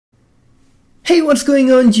Hey, what's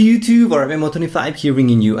going on YouTube? RMMO25 here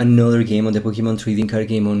bringing you another game on the Pokemon Trading Card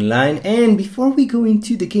Game Online. And before we go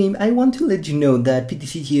into the game, I want to let you know that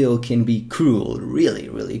PTCGO can be cruel,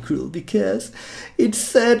 really cruel, because it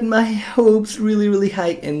set my hopes really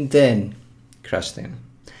high and then crushed them.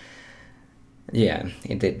 Yeah,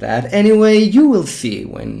 it did that. Anyway, you will see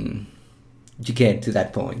when you get to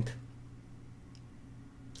that point.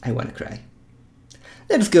 I wanna cry.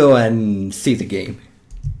 Let's go and see the game.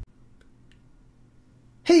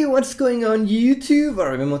 Hey, what's going on YouTube?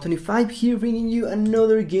 RMMO25 here bringing you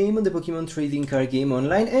another game on the Pokemon Trading Card Game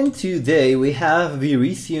Online, and today we have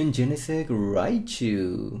Virizion Genesect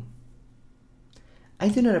Raichu. I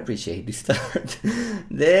do not appreciate this start.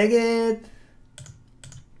 Dang it!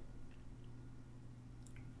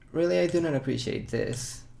 Really, I do not appreciate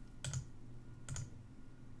this.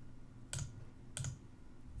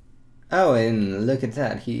 Oh, and look at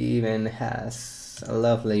that, he even has a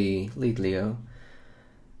lovely Litleo.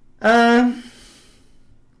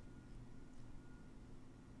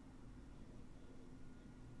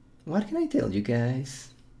 What can I tell you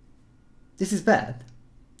guys? This is bad.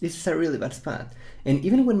 This is a really bad spot. And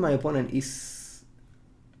even when my opponent is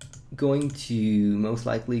going to most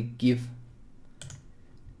likely give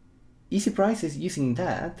easy prizes using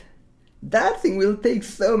that thing will take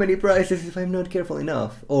so many prizes if I'm not careful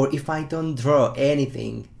enough, or if I don't draw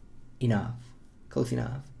anything enough, close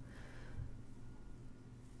enough.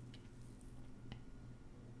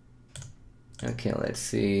 Okay, let's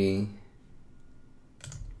see.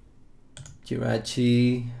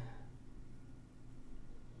 Jirachi.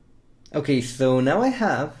 Okay, so now I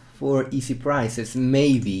have 4 easy prizes.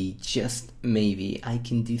 Maybe, just maybe, I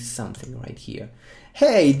can do something right here.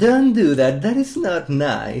 Hey, don't do that. That is not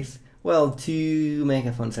nice. Well, 2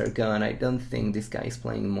 Megaphones are gone. I don't think this guy is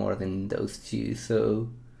playing more than those 2, so...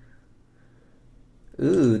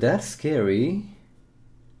 Ooh, that's scary.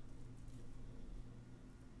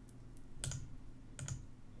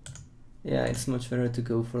 Yeah, it's much better to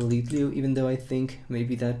go for Litleo, even though I think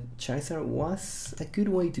maybe that Charizard was a good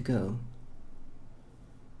way to go.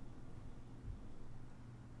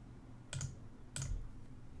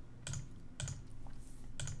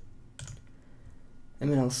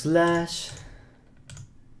 Emerald Slash.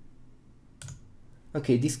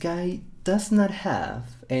 Okay, this guy does not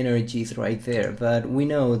have energies right there, but we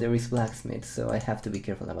know there is Blacksmith, so I have to be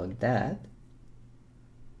careful about that.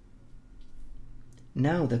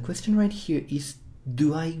 Now the question right here is,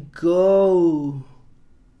 do I go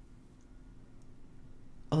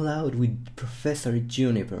all out with Professor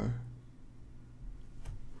Juniper?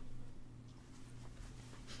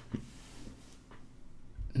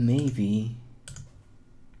 Maybe,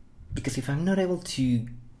 because if I'm not able to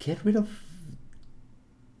get rid of...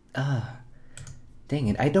 dang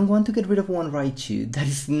it, I don't want to get rid of one Raichu. That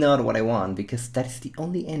is not what I want, because that is the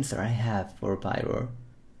only answer I have for Pyro.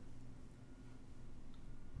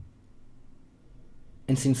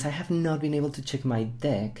 And since I have not been able to check my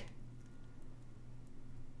deck...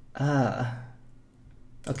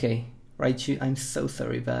 okay, Raichu, I'm so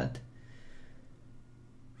sorry, but...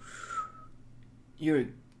 You're...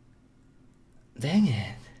 Dang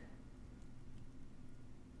it.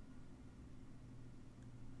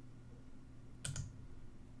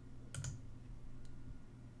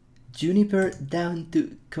 Juniper down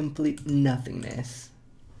to complete nothingness.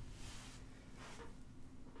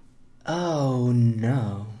 Oh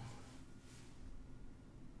no.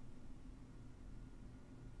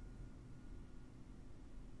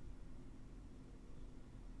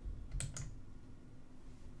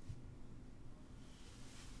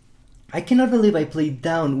 I cannot believe I played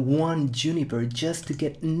down 1 Juniper just to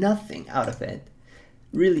get nothing out of it.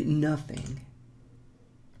 Really nothing.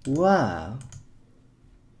 Wow.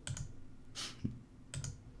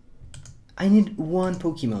 I need 1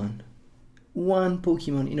 Pokemon. 1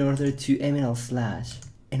 Pokemon in order to Emerald Slash,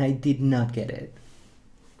 and I did not get it.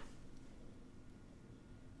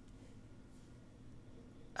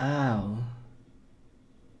 Ow.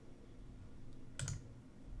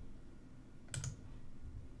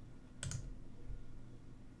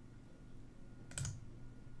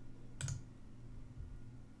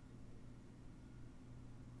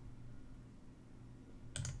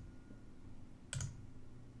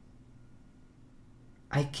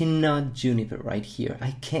 I cannot Juniper right here.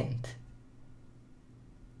 I can't.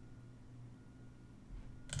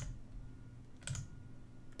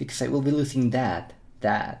 Because I will be losing that.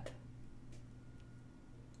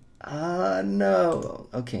 No.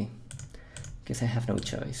 Okay. Guess I have no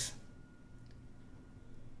choice.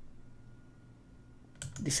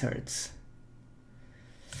 This hurts.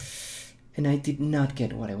 And I did not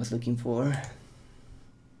get what I was looking for.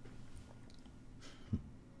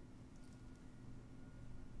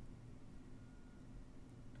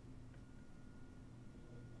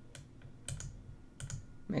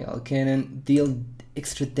 cannon, deal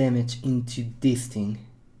extra damage into this thing.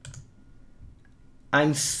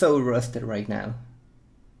 I'm so rusted right now.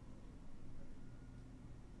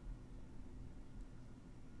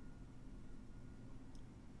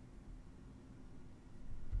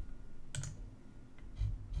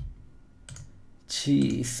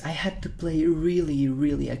 Jeez, I had to play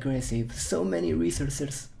really aggressive. So many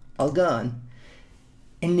resources all gone.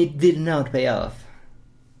 And it did not pay off.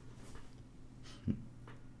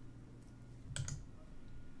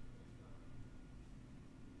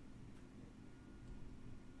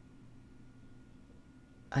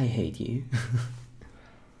 I hate you.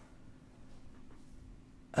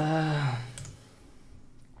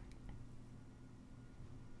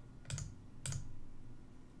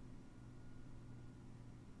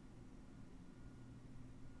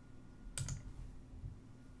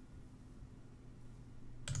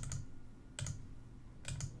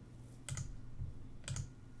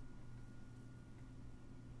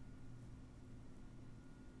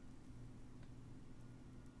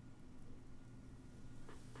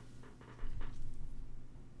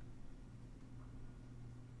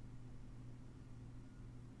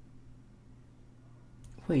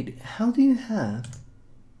 Wait, how do you have?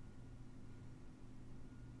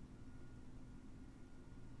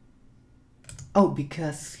 Oh,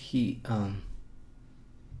 because he,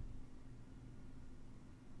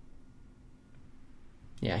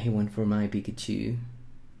 yeah, he went for my Pikachu.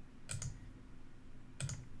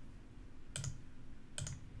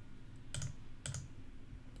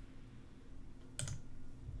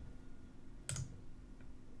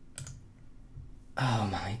 Oh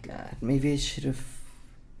my god, maybe I should have,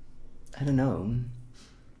 I don't know.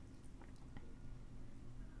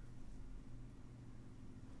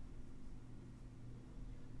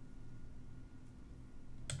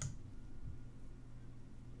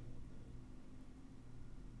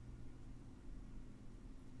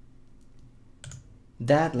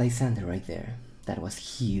 That Lysander right there, that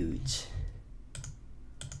was huge.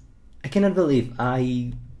 I cannot believe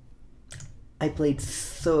I played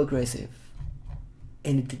so aggressive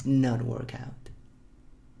and it did not work out.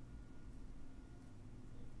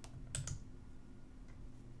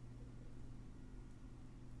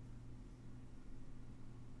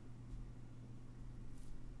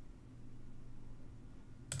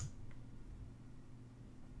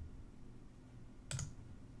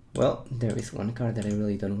 Well, there is one card that I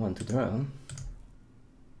really don't want to draw.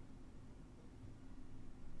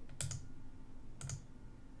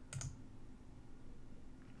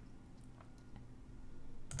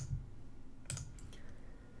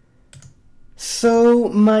 So,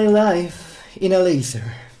 my life in a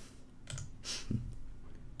laser.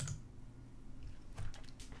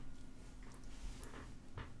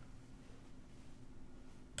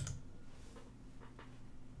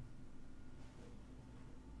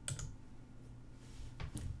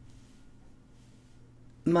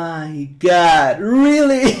 My god,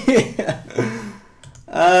 really?